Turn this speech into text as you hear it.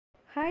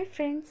Hi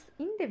friends,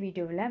 இந்த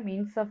வீடியோவில்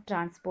means of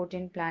transport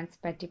in plants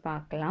பற்றி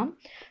பார்க்கலாம்.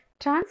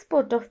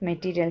 Transport of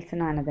materials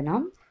ஆனதுனா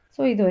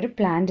இது ஒரு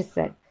plant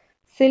cell.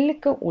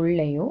 செல்லுக்கு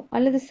உள்ளேயோ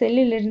அல்லது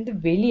செல்லிலிருந்து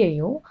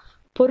வெளியேயோ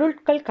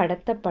பொருட்கள்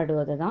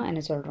கடத்தப்படுவது தான்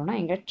என்ன சொல்கிறோன்னா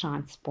இங்கே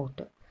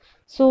டிரான்ஸ்போர்ட்.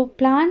 ஸோ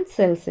பிளான்ட்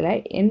செல்ஸில்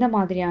எந்த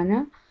மாதிரியான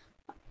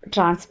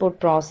டிரான்ஸ்போர்ட்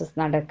ப்ராசஸ்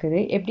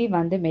நடக்குது, எப்படி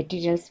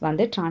மெட்டீரியல்ஸ்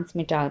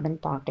டிரான்ஸ்மிட்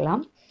ஆகுதுன்னு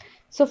பார்க்கலாம்.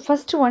 ஸோ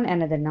ஃபஸ்ட் ஒன்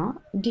என்னதுன்னா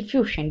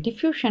டிஃப்யூஷன்.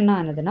 டிஃப்யூஷன்னா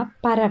என்னதுன்னா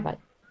பரவல்.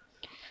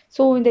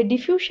 ஸோ இந்த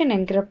டிஃப்யூஷன்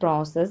என்கிற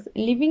ப்ராசஸ்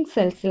லிவிங்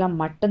செல்ஸில்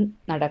மட்டும்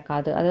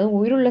நடக்காது, அதாவது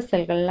உயிருள்ள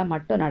செல்களில்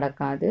மட்டும்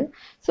நடக்காது,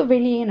 ஸோ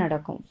வெளியே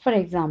நடக்கும். ஃபார்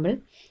எக்ஸாம்பிள்,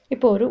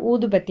 இப்போ ஒரு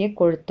ஊதுபத்தியை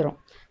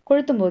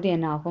கொளுத்தும் போது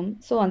என்ன ஆகும்?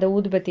 ஸோ அந்த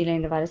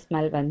ஊதுபத்தியிலேருந்து வர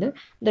ஸ்மெல்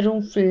இந்த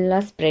ரூம்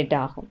ஃபுல்லாக ஸ்ப்ரெட்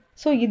ஆகும்.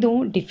 ஸோ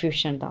இதுவும்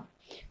டிஃப்யூஷன் தான்.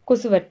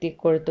 கொசுவர்த்தி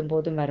கொளுத்தும்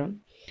போதும் வரும்.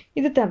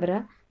 இது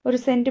தவிர ஒரு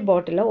சென்ட்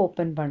பாட்டிலை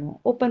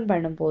ஓப்பன்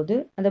பண்ணும்போது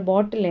அந்த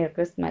பாட்டிலில்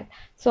இருக்கிற ஸ்மெல்,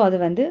 ஸோ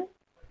அது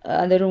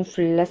அந்த ரூம்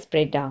ஃபுல்லாக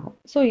ஸ்ப்ரெட் ஆகும்.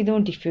 ஸோ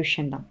இதுவும்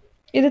டிஃப்யூஷன் தான்.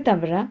 இது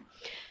தவிர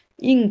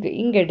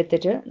இங்கு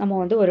எடுத்துகிட்டு நம்ம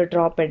ஒரு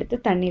ட்ராப் எடுத்து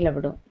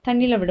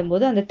தண்ணியில்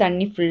விடும்போது அந்த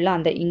தண்ணி ஃபுல்லாக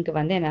அந்த இங்கு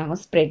என்ன ஆகும்?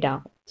 ஸ்ப்ரெட்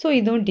ஆகும். ஸோ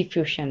இதுவும்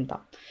டிஃப்யூஷன்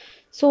தான்.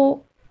 ஸோ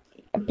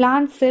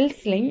பிளான்ட்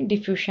செல்ஸ்லேயும்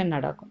டிஃப்யூஷன்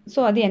நடக்கும்.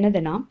 ஸோ அது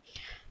என்னதுன்னா,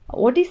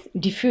 வாட் இஸ்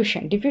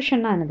டிஃப்யூஷன்?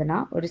 டிஃப்யூஷன்னா என்னதுன்னா,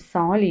 ஒரு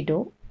சாலிடோ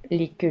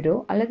லிக்விடோ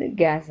அல்லது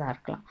கேஸாக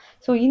இருக்கலாம்.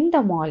 ஸோ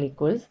இந்த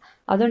மாலிகுல்ஸ்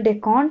அதனுடைய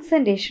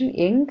கான்சன்ட்ரேஷன்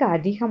எங்கே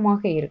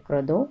அதிகமாக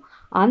இருக்கிறதோ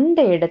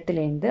அந்த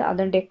இடத்துலேருந்து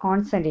அதனுடைய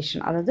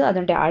கான்சன்ட்ரேஷன், அதாவது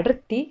அதனுடைய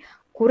அடர்த்தி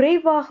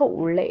குறைவாக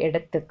உள்ள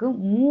இடத்துக்கு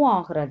மூவ்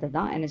ஆகிறது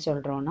தான் என்ன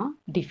சொல்கிறோன்னா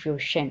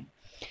டிஃப்யூஷன்.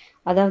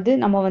 அதாவது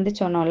நம்ம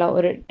சொன்னோம்ல,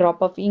 ஒரு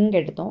ட்ராப் ஆஃப் இங்க்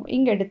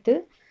எடுத்து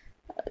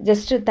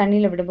ஜஸ்ட்டு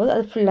தண்ணியில் விடும்போது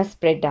அது ஃபுல்லாக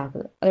ஸ்ப்ரெட்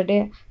ஆகுது,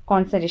 அதோடைய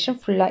கான்சன்ட்ரேஷன்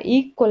ஃபுல்லாக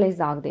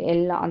ஈக்குவலைஸ் ஆகுது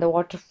எல்லாம் அந்த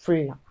வாட்டர்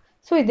ஃபுல்லாக.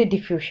 ஸோ இது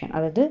டிஃப்யூஷன்.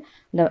 அதாவது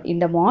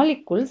இந்த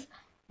மாலிகுல்ஸ்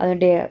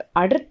அதனுடைய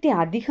அடர்த்தி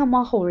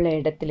அதிகமாக உள்ள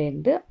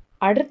இடத்துலேருந்து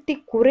அடர்த்தி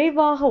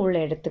குறைவாக உள்ள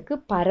இடத்துக்கு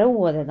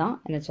பரவுவதை தான்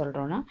என்ன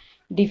சொல்கிறோன்னா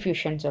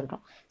டிஃப்யூஷன்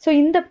சொல்கிறோம். ஸோ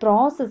இந்த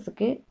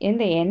ப்ராசஸுக்கு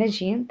எந்த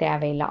எனர்ஜியும்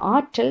தேவையில்லை,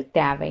 ஆற்றல்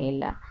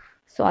தேவையில்லை.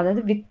 ஸோ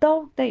அதாவது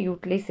without the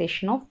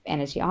utilisation of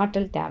energy,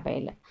 ஆற்றல்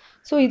தேவையில்லை.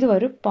 ஸோ இது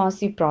ஒரு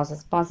பாசிவ்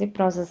ப்ராசஸ். பாசிவ்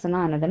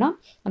ப்ராசஸ்னால் என்னதுன்னா,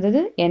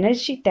 அதாவது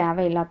எனர்ஜி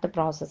தேவையில்லாத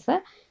ப்ராசஸை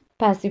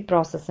பாசிவ்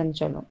ப்ராசஸ்ன்னு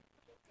சொல்லுவோம்,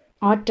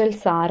 ஆற்றல்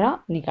சாரா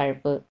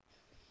நிகழ்வு.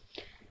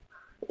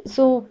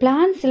 ஸோ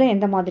பிளான்ஸில்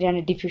எந்த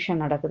மாதிரியான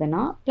டிஃப்யூஷன் நடக்குதுன்னா,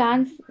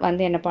 பிளான்ஸ்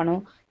என்ன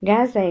பண்ணும்?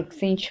 கேஸை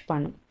எக்ஸ்சேஞ்ச்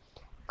பண்ணும்.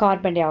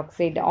 Carbon di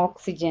oxide,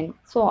 oxygen,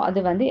 so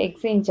அது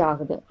எக்ஸ்சேஞ்ச்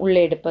ஆகுது.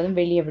 உள்ளே எடுப்பதும்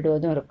வெளியே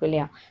விடுவதும் இருக்கும்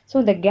இல்லையா? ஸோ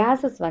இந்த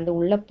கேஸஸ்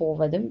உள்ளே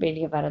போவதும்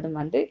வெளியே வரதும்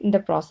இந்த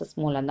ப்ராசஸ்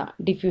மூலம்தான்,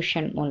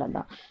 டிஃப்யூஷன்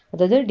மூலம்தான்.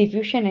 அதாவது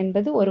டிஃப்யூஷன்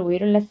என்பது ஒரு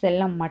உயிருள்ள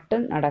செல்லம்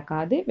மட்டும்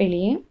நடக்காது,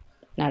 வெளியே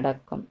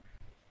நடக்கும்.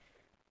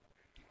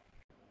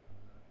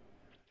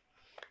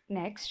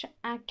 Next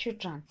active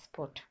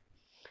transport.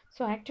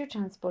 So active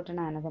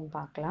டிரான்ஸ்போர்ட்னா என்னதுன்னு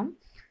பார்க்கலாம்.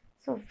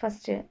 ஸோ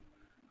ஃபஸ்ட்டு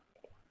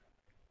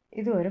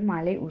இது ஒரு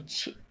மலை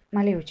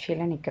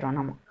உச்சியில் நிற்கிறோம்.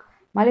 நம்ம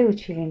மலை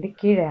உச்சியிலேருந்து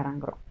கீழே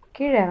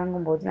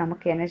இறங்கும்போது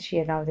நமக்கு எனர்ஜி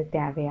ஏதாவது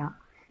தேவையா?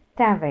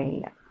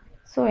 தேவையில்லை.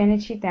 ஸோ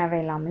எனர்ஜி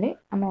தேவையில்லாமலே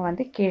நம்ம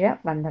கீழே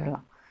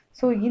வந்துடலாம்.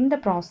 ஸோ இந்த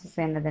ப்ராசஸ்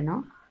என்னதுன்னா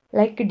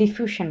லைக்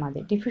டிஃப்யூஷன்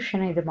மாதிரி.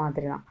 டிஃப்யூஷனை இது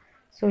மாதிரி தான்.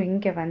 ஸோ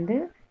இங்கே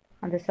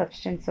அந்த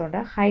சப்ஸ்டன்ஸோட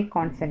ஹை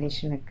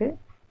கான்சன்ட்ரேஷனுக்கு,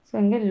 ஸோ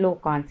இங்கே லோ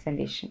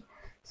கான்சன்ட்ரேஷன்.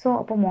 ஸோ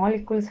அப்போ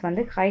molecules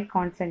high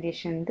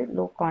concentration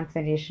low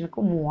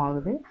கான்சன்ட்ரேஷனுக்கு move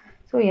ஆகுது.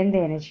 ஸோ எந்த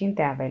எனர்ஜியும்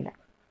தேவையில்லை.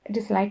 It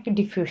is like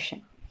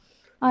diffusion.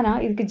 ஆனால்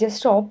இதுக்கு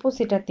ஜஸ்ட்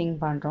ஆப்போசிட்டாக திங்க்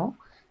பண்ணுறோம்.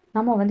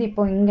 நம்ம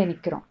இப்போ இங்கே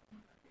நிற்கிறோம்,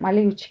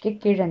 மலை உச்சிக்கு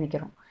கீழே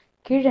நிற்கிறோம்.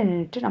 கீழே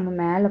நின்றுட்டு நம்ம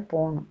மேலே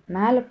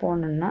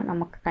போகணுன்னா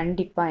நமக்கு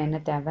கண்டிப்பாக என்ன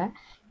தேவை?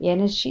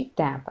 எனர்ஜி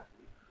தேவை.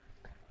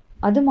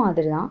 அது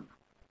மாதிரி தான்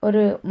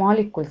ஒரு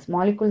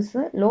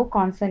மாலிகுல்ஸு லோ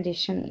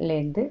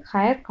கான்சன்ட்ரேஷன்லேருந்து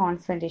ஹையர்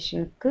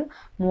கான்சன்ட்ரேஷனுக்கு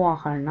மூவ்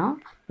ஆகணும்னா,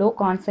 லோ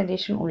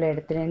கான்சன்ட்ரேஷன் உள்ள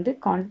இடத்துலேருந்து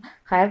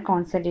ஹையர்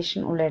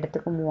கான்சன்ட்ரேஷன் உள்ள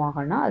இடத்துக்கு மூவ்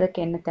ஆகணும்னா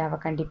அதுக்கு என்ன தேவை?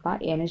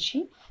 கண்டிப்பாக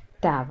எனர்ஜி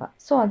தேவை.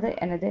 ஸோ அது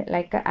என்னது?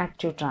 Like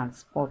active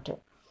transport.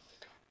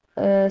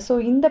 ஸோ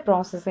இந்த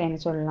ப்ராசஸை என்ன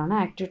சொல்லலாம்னா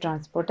ஆக்டிவ்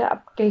டிரான்ஸ்போர்ட்டு.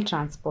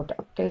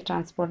 அப்கில்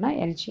டிரான்ஸ்போர்ட்னால்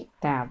எனர்ஜி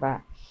தேவை.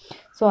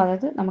 ஸோ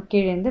அதாவது நம்ம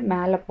கீழேருந்து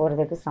மேலே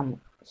போகிறதுக்கு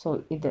சமம். ஸோ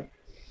இது.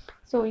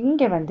 ஸோ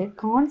இங்கே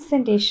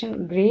கான்சன்ட்ரேஷன்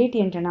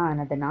கிரேடியன்ட்னா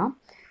என்னதுன்னா,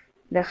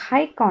 இந்த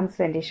ஹை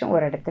கான்சன்ட்ரேஷன்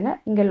ஒரு இடத்துல,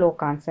 இங்கே லோ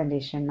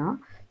கான்சன்ட்ரேஷன்னா,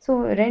 ஸோ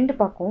ரெண்டு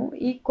பக்கமும்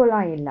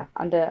ஈக்குவலாக இல்லை,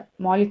 அந்த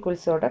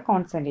மாலிகுல்ஸோட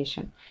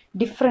கான்சன்ட்ரேஷன்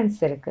டிஃப்ரென்ஸ்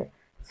இருக்குது.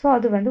 ஸோ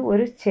அது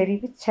ஒரு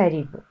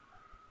சரிவு.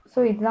 ஸோ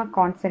இதுதான்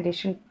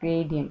கான்சன்ட்ரேஷன்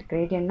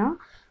கிரேடியன்ட்னா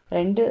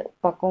ரெண்டு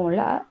பக்கம்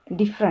உள்ள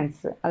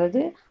டிஃப்ரென்ஸு,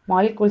 அதாவது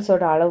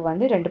மாலிகுல்ஸோட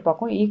அளவு ரெண்டு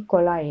பக்கம்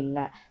ஈக்குவலாக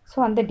இல்லை. ஸோ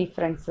அந்த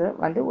டிஃப்ரென்ஸு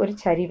ஒரு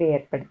சரிவை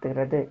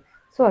ஏற்படுத்துகிறது.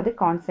 ஸோ அது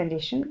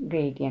கான்சன்ட்ரேஷன்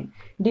கிரேடியன்ட்.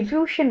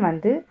 டிஃப்யூஷன்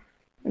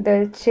இந்த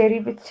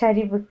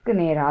சரிவுக்கு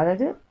நேராக,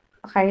 அதாவது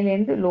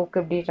ஹைலேருந்து லோக்கு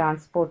எப்படி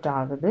டிரான்ஸ்போர்ட்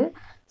ஆகுது.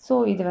 ஸோ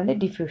இது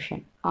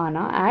டிஃப்யூஷன்.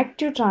 ஆனால்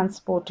ஆக்டிவ்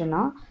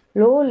டிரான்ஸ்போர்ட்னா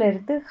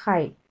லோலேருந்து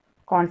ஹை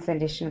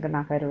கான்சன்ட்ரேஷனுக்கு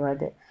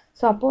நகருவது.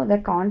 ஸோ அப்போது இந்த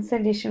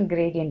கான்சன்ட்ரேஷன்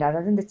கிரேடியன்ட்,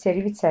 அதாவது இந்த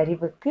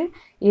சரிவுக்கு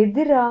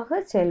எதிராக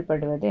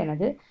செயல்படுவது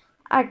எனது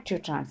ஆக்டிவ்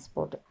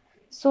டிரான்ஸ்போர்ட்.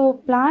 ஸோ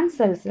பிளான்ட்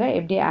செல்ஸில்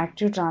எப்படி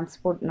ஆக்டிவ்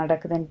டிரான்ஸ்போர்ட்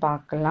நடக்குதுன்னு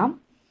பார்க்கலாம்.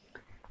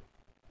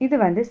 இது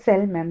வந்து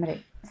செல்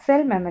மெமரேன்.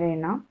 செல்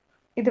மெமரேன்னா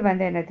இது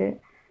வந்து என்னது,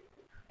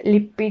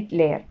 லிப்பிட்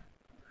லேயர்.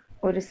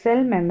 ஒரு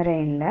செல்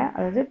மெமரேனில்,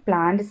 அதாவது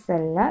பிளான்ட்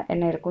செல்லில்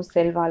என்ன இருக்கும்,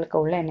 செல் வாழ்க்கை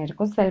உள்ள என்ன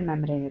இருக்கும், செல்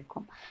மெமரேன்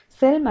இருக்கும்.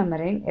 செல்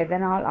மெமரேன்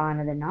எதனால்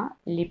ஆனதுன்னா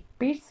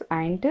லிப்பிட்ஸ்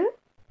அண்டு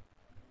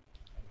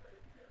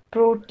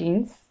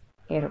ப்ரோட்டீன்ஸ்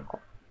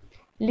இருக்கும்.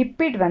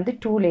 லிப்பிட் வந்து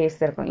 2 லேயர்ஸ்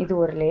இருக்கும். இது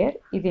ஒரு லேயர்,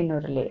 இது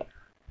இன்னொரு லேயர்.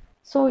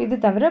 ஸோ இது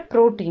தவிர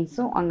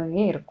ப்ரோட்டீன்ஸும்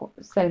அங்கங்கே இருக்கும்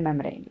செல்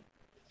மெமரேனில்.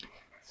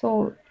 ஸோ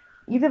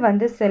இது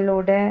வந்து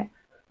செல்லோட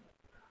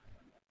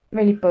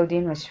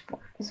வெளிப்பகுதின்னு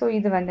வச்சுப்போம். ஸோ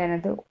இது வந்து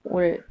என்னது,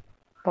 உள்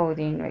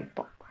பகுதின்னு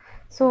வைப்போம்.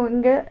 ஸோ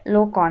இங்கே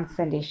லோ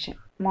கான்சன்ட்ரேஷன்,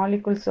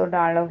 மாலிகுல்ஸோட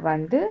அளவு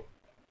வந்து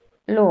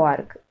லோவாக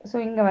இருக்குது. ஸோ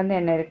இங்கே வந்து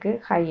என்ன இருக்குது,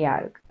 ஹையாக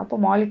இருக்குது. அப்போ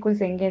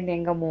மாலிகுல்ஸ் எங்கேருந்து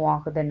எங்கே மூவ்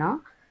ஆகுதுன்னா,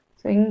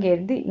 ஸோ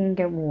இங்கேருந்து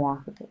இங்கே மூவ்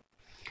ஆகுது.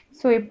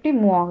 ஸோ எப்படி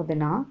மூவ்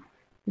ஆகுதுன்னா,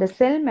 இந்த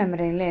செல்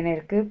மெமரேனில் என்ன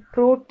இருக்குது,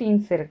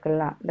 ப்ரோட்டீன்ஸ்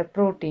இருக்குல்ல,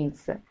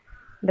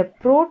 இந்த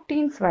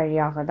ப்ரோட்டீன்ஸ்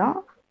வழியாக தான்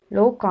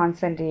லோ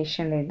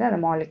கான்சன்ட்ரேஷன்லேருந்து அந்த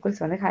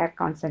மாலிகுல்ஸ் வந்து ஹையர்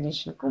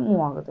கான்சன்ட்ரேஷனுக்கு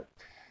மூவ் ஆகுது.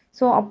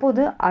 ஸோ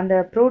அப்போது அந்த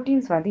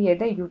ப்ரோட்டீன்ஸ் வந்து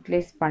எதை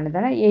யூட்டிலைஸ்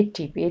பண்ணுதுன்னா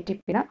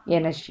ஏடிபினா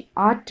எனர்ஜி,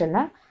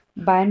 ஆற்றலை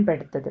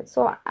பயன்படுத்துது. ஸோ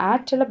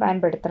ஆற்றலை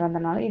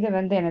பயன்படுத்துறதுனால இது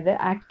வந்து என்னது,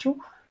 ஆக்டிவ்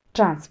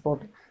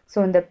டிரான்ஸ்போர்ட். ஸோ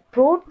இந்த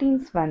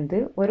ப்ரோட்டீன்ஸ் வந்து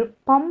ஒரு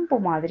பம்பு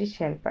மாதிரி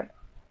செயல்படும்.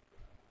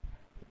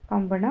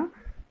 பம்புனா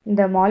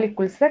இந்த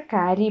மாலிகுல்ஸை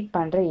கேரி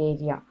பண்ணுற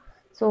area.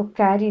 So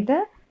carry the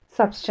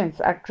substance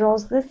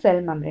across the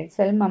sell membrane.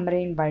 Sell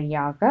membrane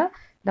வழியாக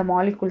இந்த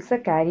மாலிகுல்ஸை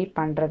கேரி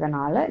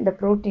பண்ணுறதுனால இந்த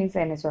ப்ரோட்டீன்ஸை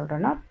என்ன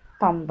சொல்கிறோன்னா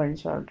பம்புன்னு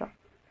சொல்கிறோம்.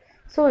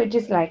 So it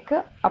is like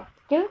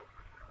upskill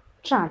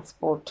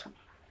transport.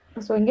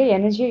 So இங்கே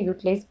எனர்ஜியை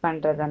யூட்டிலைஸ்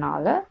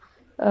பண்ணுறதுனால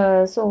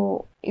ஸோ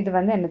இது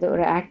வந்து என்னது,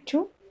 ஒரு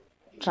ஆக்டிவ்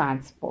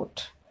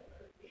டிரான்ஸ்போர்ட்.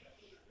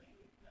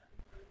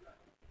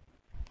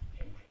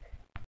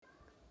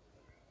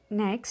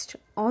 Next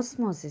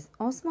osmosis.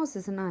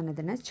 ஆஸ்மோசிஸ்னால்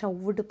என்னதுன்னா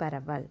சவ்வுடு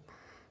பரவல்.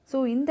 ஸோ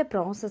இந்த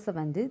ப்ராசஸை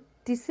வந்து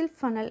திசில்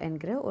ஃபனல்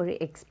என்கிற ஒரு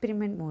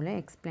எக்ஸ்பெரிமெண்ட் மூலம்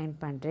எக்ஸ்பிளைன்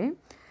பண்ணுறேன்.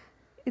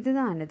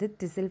 இதுதான் என்னது,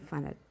 திசில்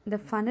ஃபனல். இந்த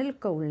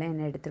ஃபனலுக்கு உள்ள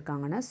என்ன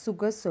எடுத்திருக்காங்கன்னா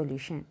சுகர்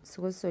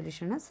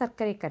சொல்யூஷன்னா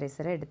சர்க்கரை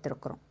கரைசலை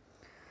எடுத்திருக்கிறோம்.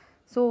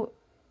 ஸோ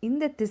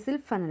இந்த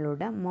திசில்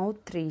ஃபனலோட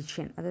மவுத்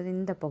ரீஜன், அதாவது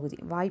இந்த பகுதி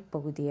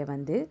வாய்ப்பகுதியை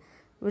வந்து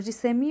ஒரு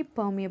செமி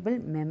பர்மியபிள்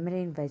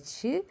மெமரேன்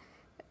வச்சு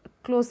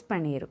க்ளோஸ்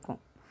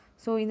பண்ணியிருக்கோம்.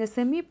 ஸோ இந்த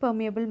செமி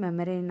பர்மியபிள்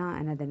மெமரேனா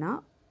என்னதுன்னா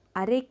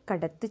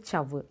அரைக்கடத்து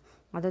சவ்வு.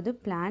 அதாவது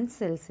பிளான்ட்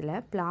செல்ஸில்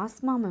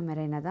பிளாஸ்மா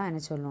மெமரேனை தான்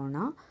என்ன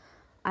சொல்லுவோம்னா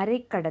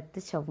அரைக்கடத்து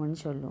சவ்வுன்னு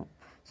சொல்லுவோம்.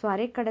 ஸோ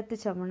அரைக்கடத்து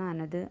சவ்வுனா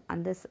என்னது,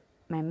 அந்த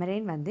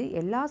மெமரேன் வந்து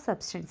எல்லா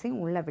சப்ஸ்டன்ஸையும்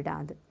உள்ளே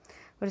விடாது,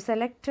 ஒரு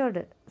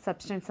செலக்டடு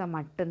சப்ஸ்டன்ஸை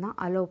மட்டும்தான்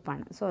அலோவ்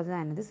பண்ண. ஸோ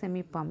அதுதான் என்னது,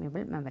 செமி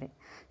பர்மியபிள் மெமரேன்.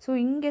 ஸோ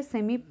இங்கே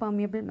செமி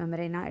பர்மியபிள்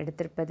மெமரேனாக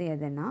எடுத்திருப்பது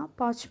எதுனா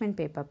பார்ச்மெண்ட்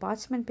பேப்பர்.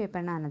 பார்ச்மெண்ட்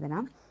பேப்பர்னால்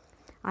என்னதுன்னா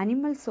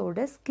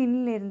அனிமல்ஸோட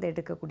ஸ்கின்லேருந்து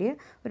எடுக்கக்கூடிய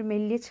ஒரு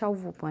மெல்லிய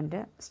சவ்வு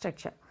போன்ற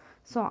ஸ்ட்ரக்சர்.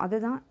 ஸோ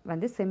அதுதான்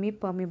வந்து செமி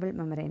பர்மியபிள்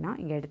மெமரேனாக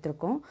இங்கே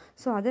எடுத்திருக்கோம்.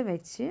 ஸோ அதை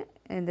வச்சு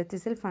இந்த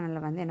திசில்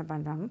ஃபனலில் வந்து என்ன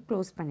பண்ணுறாங்க,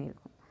 க்ளோஸ்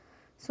பண்ணியிருக்கோம்.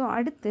 ஸோ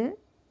அடுத்து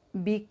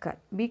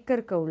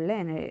பீக்கருக்கு உள்ள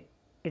என்ன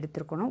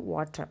எடுத்திருக்கணும்,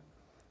 வாட்டர்,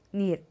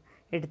 நீர்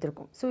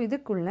எடுத்திருக்கோம். ஸோ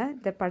இதுக்குள்ளே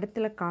இந்த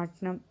படத்தில்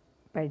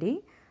காட்டினபடி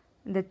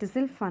இந்த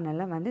திசில்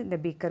ஃபனலை வந்து இந்த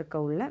பீக்கருக்கு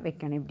உள்ள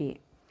வைக்கணும் இப்படியே.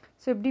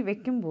 ஸோ இப்படி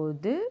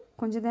வைக்கும்போது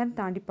கொஞ்சம் நேரம்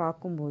தாண்டி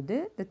பார்க்கும்போது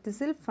இந்த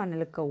திசில்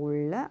ஃபனலுக்கு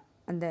உள்ள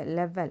அந்த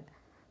லெவல்,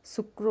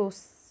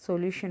 சுக்ரோஸ்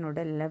சொல்யூஷனோட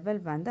லெவல்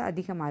வந்து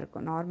அதிகமாக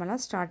இருக்கும்.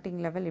 நார்மலாக ஸ்டார்டிங்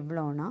லெவல்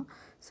இவ்வளோனா,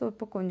 ஸோ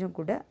இப்போ கொஞ்சம்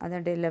கூட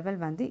அதோடைய லெவல்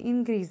வந்து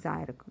இன்க்ரீஸ்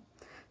ஆகிருக்கும்.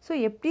 ஸோ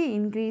எப்படி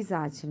இன்க்ரீஸ்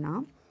ஆச்சுன்னா,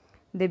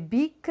 இந்த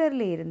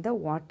பீக்கரில் இருந்த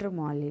வாட்டர்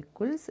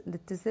மாலிகுல்ஸ் இந்த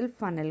திசில்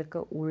ஃபனலுக்கு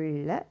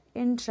உள்ள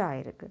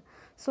என்ட்ராயிருக்கு.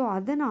 ஸோ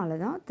அதனால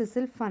தான்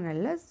திசில்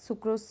ஃபனலில்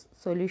சுக்ரோஸ்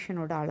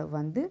சொல்யூஷனோட அளவு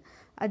வந்து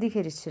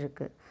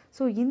அதிகரிச்சிருக்கு.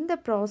 ஸோ இந்த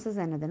ப்ராசஸ்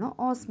என்னதுன்னா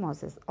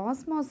ஆஸ்மாசிஸ்.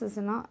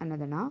 ஆஸ்மாசிஸ்னால்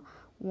என்னதுன்னா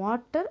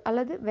வாட்டர்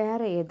அல்லது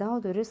வேறு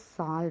ஏதாவது ஒரு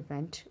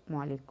சால்வெண்ட்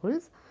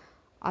மாலிகுல்ஸ்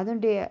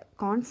அதனுடைய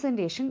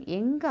கான்சன்ட்ரேஷன்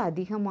எங்கே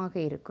அதிகமாக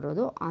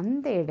இருக்கிறதோ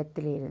அந்த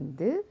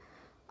இடத்துலேருந்து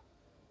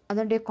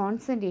அதனுடைய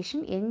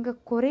கான்சன்ட்ரேஷன் எங்கே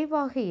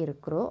குறைவாக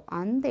இருக்கிறோ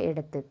அந்த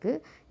இடத்துக்கு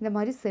இந்த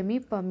மாதிரி செமி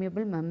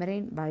பர்மியபிள்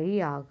மெமரேன்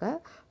வழியாக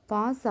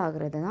பாஸ்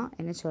ஆகிறது தான்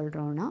என்ன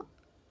சொல்கிறோன்னா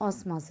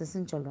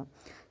ஆஸ்மாசிஸ்ன்னு சொல்கிறோம்.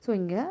 ஸோ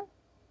இங்கே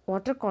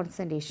வாட்டர்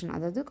கான்சன்ட்ரேஷன்,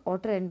 அதாவது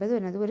வாட்டர் என்பது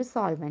என்னது, ஒரு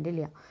சால்வெண்ட்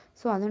இல்லையா.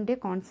 ஸோ அதனுடைய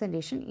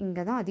கான்சன்ட்ரேஷன்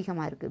இங்கே தான்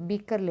அதிகமாக இருக்குது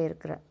பீக்கரில்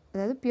இருக்கிற,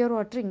 அதாவது பியூர்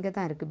வாட்டர் இங்கே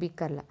தான் இருக்குது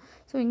பீக்கரில்.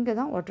 ஸோ இங்கே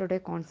தான்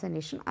வாட்டருடைய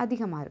கான்சன்ட்ரேஷன்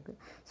அதிகமாக இருக்குது.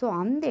 ஸோ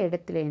அந்த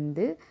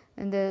இடத்துலேருந்து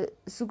இந்த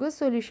சுகர்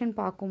சொல்யூஷன்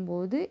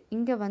பார்க்கும்போது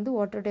இங்கே வந்து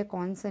வாட்டருடைய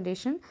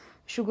கான்சன்ட்ரேஷன்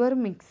சுகர்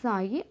மிக்ஸ்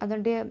ஆகி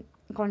அதனுடைய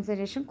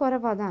கான்சன்ட்ரேஷன்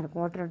குறைவாக தான்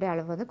இருக்கும், வாட்டருடைய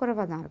அளவு வந்து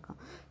குறைவாக தான் இருக்கும்.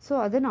 ஸோ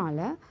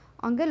அதனால்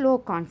அங்கே லோ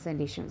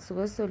கான்சன்ட்ரேஷன்,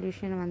 சுகர்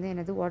சொல்யூஷன் வந்து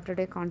என்னது,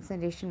 வாட்டருடைய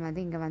கான்சன்ட்ரேஷன் வந்து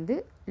இங்கே வந்து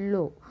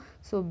லோ.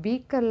 ஸோ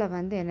பீக்கரில்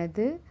வந்து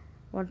என்னது,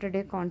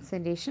 வாட்டருடைய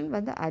கான்சன்ட்ரேஷன்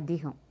வந்து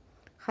அதிகம்,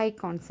 high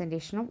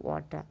concentration of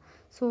water.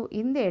 So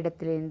இந்த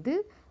இடத்துலேருந்து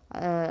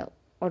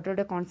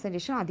வாட்டரோட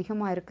கான்சன்ட்ரேஷன்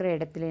அதிகமாக இருக்கிற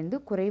இடத்துலேருந்து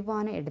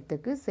குறைவான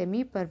இடத்துக்கு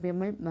செமி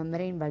பர்மியபிள்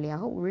மெமரேன்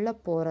வழியாக உள்ளே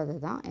போகிறது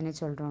தான் என்ன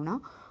சொல்கிறோன்னா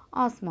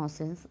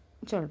ஆஸ்மாசிஸ்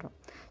சொல்கிறோம்.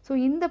 ஸோ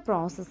இந்த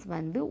ப்ராசஸ்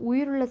வந்து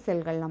உயிருள்ள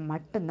செல்களில்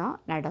மட்டும்தான்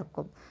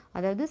நடக்கும்.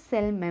 அதாவது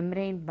செல்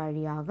மெம்ப்ரெயின்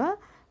வழியாக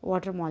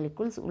வாட்டர்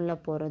மாலிகுல்ஸ் உள்ளே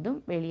போகிறதும்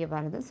வெளியே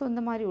வர்றது. ஸோ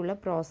இந்த மாதிரி உள்ள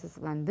ப்ராசஸ்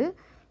வந்து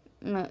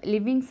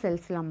லிவிங்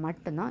செல்ஸில்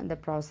மட்டும்தான் இந்த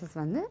ப்ராசஸ்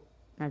வந்து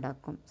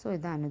நடக்கும். So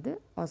இதானது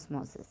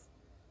osmosis.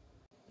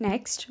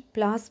 Next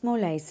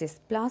plasmolysis.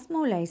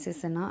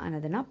 பிளாஸ்மோலைசிஸ்னால்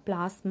என்னதுன்னா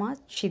பிளாஸ்மா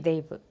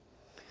சிதைவு.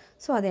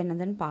 ஸோ அது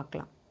என்னதுன்னு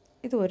பார்க்கலாம்.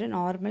 இது ஒரு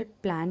நார்மல்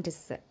பிளான்ட்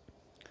செல்.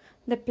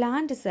 இந்த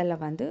பிளான்ட் செல்லை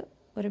வந்து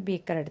ஒரு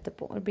பீக்கர்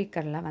எடுத்துப்போம். ஒரு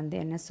பீக்கரில் வந்து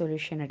என்ன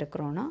சொல்யூஷன்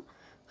எடுக்கிறோன்னா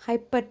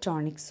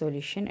ஹைப்பர்டானிக்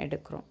சொல்யூஷன்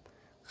எடுக்கிறோம்.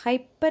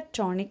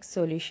 ஹைப்பர்டானிக்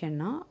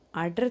சொல்யூஷன்னா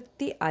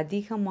அடர்த்தி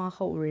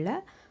அதிகமாக உள்ள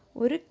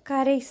ஒரு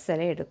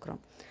கரைசலை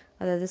எடுக்கிறோம்.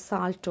 அதாவது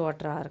சால்ட்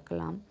வாட்டராக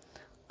இருக்கலாம்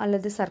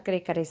அல்லது சர்க்கரை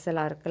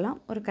கரைசலாக இருக்கலாம்.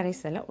 ஒரு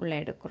கரைசலை உள்ளே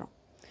எடுக்கிறோம்.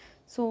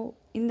 ஸோ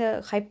இந்த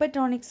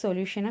ஹைப்பர்டானிக்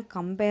சொல்யூஷனை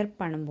கம்பேர்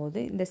பண்ணும்போது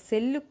இந்த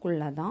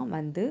செல்லுக்குள்ளே தான்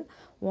வந்து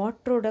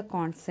வாட்டரோட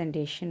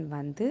கான்சன்ட்ரேஷன்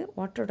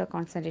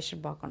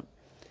பார்க்கணும்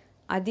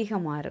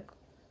அதிகமாக இருக்கும்.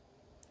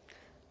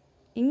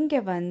 இங்கே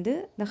வந்து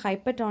இந்த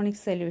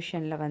ஹைப்பர்டானிக்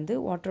சொல்யூஷனில் வந்து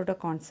வாட்டரோட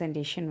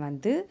கான்சன்ட்ரேஷன்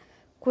வந்து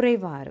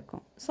குறைவாக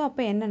இருக்கும். ஸோ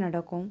அப்போ என்ன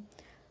நடக்கும்?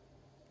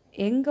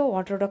 எங்கே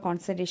வாட்டரோட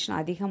கான்சன்ட்ரேஷன்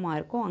அதிகமாக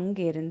இருக்கோ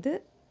அங்கேருந்து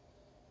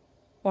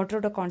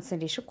வாட்டரோட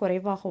கான்சன்ட்ரேஷன்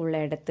குறைவாக உள்ள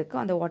இடத்துக்கு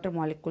அந்த வாட்டர்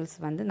மாலிகுல்ஸ்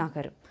வந்து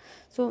நகரும்.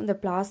 ஸோ இந்த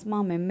பிளாஸ்மா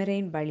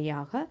மெம்பரேன்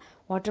வழியாக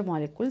வாட்டர்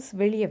மாலிகுல்ஸ்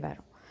வெளியே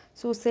வரும்.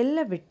 ஸோ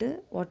செல்லை விட்டு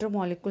வாட்டர்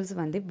மாலிகுல்ஸ்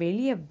வந்து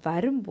வெளியே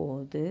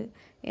வரும்போது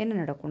என்ன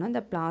நடக்கும்னா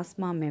இந்த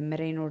பிளாஸ்மா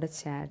மெம்பரேனோடு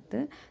சேர்த்து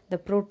இந்த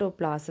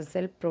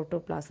செல்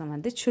புரோட்டோபிளாசம்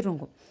வந்து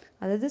சுருங்கும்.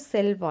 அதாவது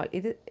செல்வால்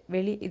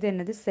இது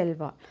என்னது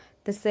செல்வால்.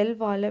 இந்த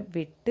செல்வாலை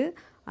விட்டு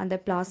அந்த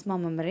பிளாஸ்மா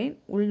மெம்பரேன்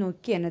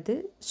உள்நோக்கி என்னது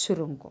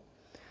சுருங்கும்.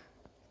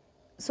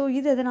 ஸோ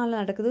இது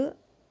எதனால் நடக்குது?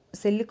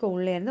 செல்லுக்கு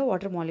உள்ளே இருந்து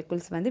வாட்டர்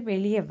மாலிகுல்ஸ் வந்து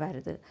வெளியே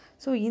வருது.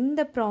 ஸோ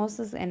இந்த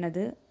ப்ராசஸ்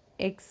என்னது?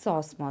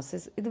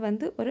 எக்ஸாஸ்மாசிஸ். இது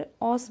வந்து ஒரு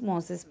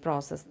ஆஸ்மோசிஸ்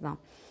ப்ராசஸ் தான்.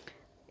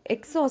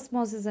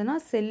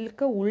 எக்ஸாஸ்மாசிஸ்னால்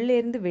செல்லுக்கு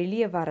உள்ளேருந்து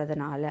வெளியே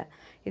வரதுனால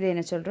இதை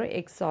என்ன சொல்கிறோம்?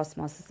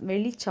 எக்ஸாஸ்மாசிஸ்,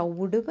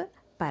 வெளிச்சவுடுவ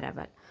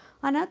பரவல்.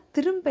 ஆனால்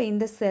திரும்ப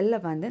இந்த செல்லை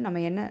வந்து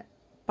நம்ம என்ன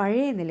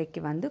பழைய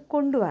நிலைக்கு வந்து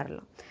கொண்டு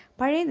வரலாம்.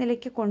 பழைய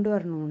நிலைக்கு கொண்டு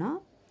வரணும்னா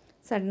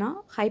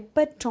சடனாக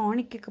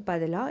ஹைப்பர்டானிக்கு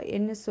பதிலாக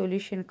என்ன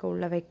சொல்யூஷனுக்கு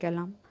உள்ளே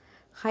வைக்கலாம்?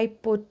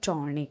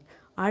 ஹைப்போடானிக்,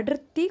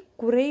 அடர்த்தி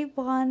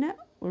குறைவான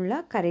உள்ள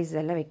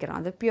கரைசலில் வைக்கிறோம்.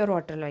 அது பியூர்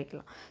வாட்டரில்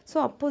வைக்கலாம். ஸோ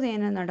அப்போது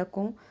என்ன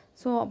நடக்கும்?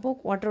 ஸோ அப்போது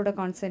வாட்டரோட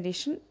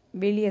கான்சன்ட்ரேஷன்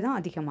வெளியே தான்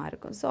அதிகமாக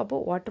இருக்கும். ஸோ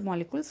அப்போது வாட்டர்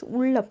மாலிகுல்ஸ்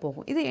உள்ளே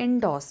போகும். இது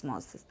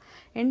எண்டாஸ்மாசிஸ்.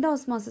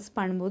 எண்டாஸ்மாசிஸ்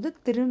பண்ணும்போது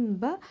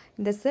திரும்ப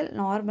இந்த செல்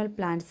நார்மல்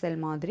பிளான்ட் செல்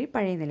மாதிரி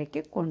பழைய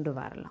நிலைக்கு கொண்டு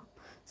வரலாம்.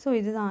 ஸோ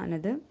இதுதான்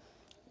என்னது?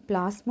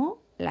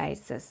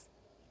 பிளாஸ்மோலைசிஸ்.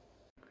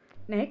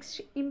 Next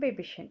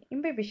imbibition.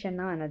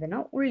 இம்பிபிஷன்னா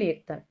என்னதுன்னா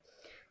உள்ளீர்த்தல்.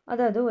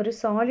 அதாவது ஒரு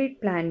சாலிட்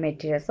பிளான்ட்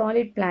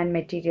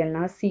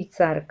மெட்டீரியல்னால்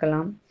சீட்ஸாக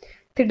இருக்கலாம்,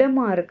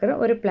 திடமாக இருக்கிற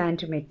ஒரு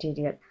பிளான்ட்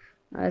மெட்டீரியல்,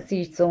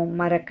 சீட்ஸோ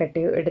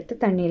மரக்கட்டையோ எடுத்து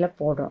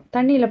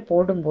தண்ணியில்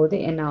போடும்போது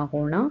என்ன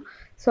ஆகும்னா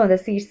ஸோ அந்த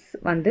சீட்ஸ்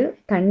வந்து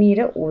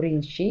தண்ணீரை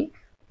உறிஞ்சி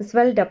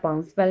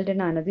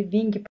ஸ்வெல்டுனானது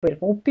வீங்கி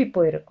போயிருக்கும், உப்பி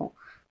போயிருக்கும்.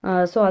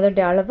 ஸோ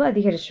அதோடைய அளவு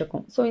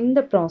அதிகரிச்சிருக்கும். ஸோ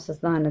இந்த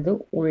ப்ராசஸ் தான் ஆனது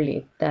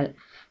உள்ளீர்த்தல்.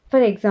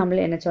 ஃபார்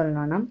எக்ஸாம்பிள் என்ன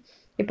சொல்லலாம்னா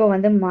இப்போ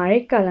வந்து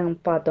மழைக்காலம்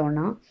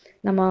பார்த்தோன்னா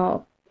நம்ம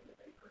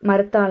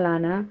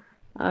மரத்தாலான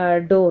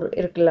டோர்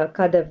இருக்குல்ல,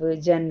 கதவு,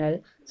 ஜன்னல்,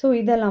 ஸோ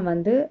இதெல்லாம்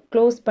வந்து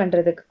க்ளோஸ்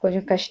பண்ணுறதுக்கு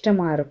கொஞ்சம்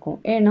கஷ்டமாக இருக்கும்.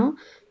 ஏன்னா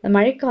இந்த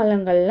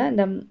மழைக்காலங்களில்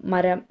இந்த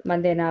மரம்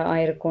வந்து என்ன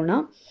ஆயிருக்கும்னா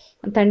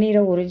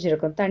தண்ணீரை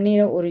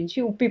உறிஞ்சி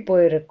உப்பி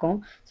போயிருக்கும்.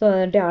 ஸோ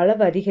அதோடைய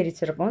அளவு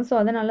அதிகரிச்சிருக்கும். ஸோ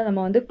அதனால் நம்ம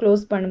வந்து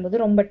க்ளோஸ்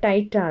பண்ணும்போது ரொம்ப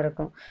டைட்டாக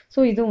இருக்கும். ஸோ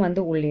இதுவும்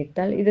வந்து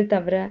உள்ளீர்த்தல். இது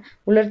தவிர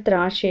உலர்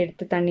திராட்சை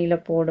எடுத்து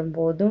தண்ணியில்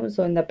போடும்போதும்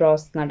ஸோ இந்த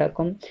ப்ராசஸ்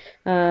நடக்கும்.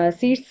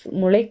 சீட்ஸ்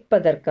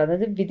முளைப்பதற்கு,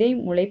 அதாவது விதை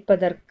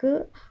முளைப்பதற்கு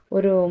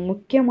ஒரு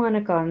முக்கியமான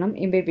காரணம்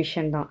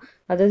இம்பிபிஷன் தான்.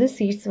 அதாவது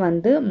சீட்ஸ்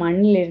வந்து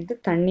மண்ணிலிருந்து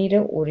தண்ணீரை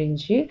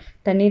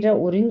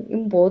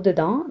உறிஞ்சும் போது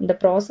தான், இந்த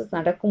ப்ராசஸ்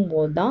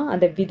நடக்கும்போது தான்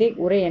அந்த விதை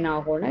உரை என்ன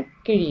ஆகும்னா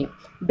கிழியும்,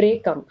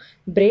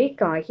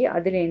 பிரேக் ஆகி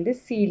அதுலேருந்து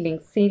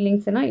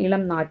சீலிங்ஸ்னால்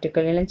இளம்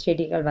நாற்றுகள்,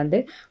 இளஞ்செடிகள் வந்து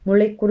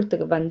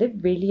முளைக்குறுத்துக்கு வந்து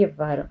வெளியே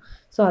வரும்.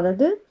 ஸோ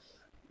அதாவது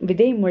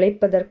விதை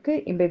முளைப்பதற்கு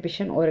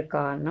இம்பிபிஷன் ஒரு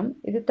காரணம்.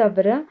 இது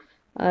தவிர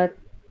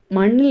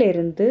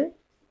மண்ணிலிருந்து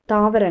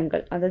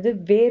தாவரங்கள், அதாவது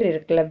வேர்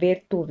இருக்குல்ல,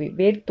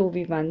 வேர்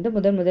தூவி வந்து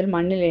முதல்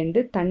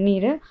மண்ணிலேருந்து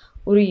தண்ணீரை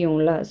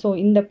உரியும்ல. ஸோ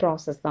இந்த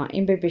ப்ராசஸ் தான்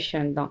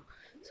இம்பிபிஷன் தான்.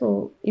 So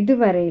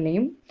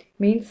இதுவரையிலையும்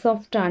means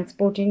of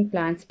transporting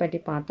plants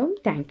பற்றி பார்த்தோம்.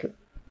 தேங்க்யூ.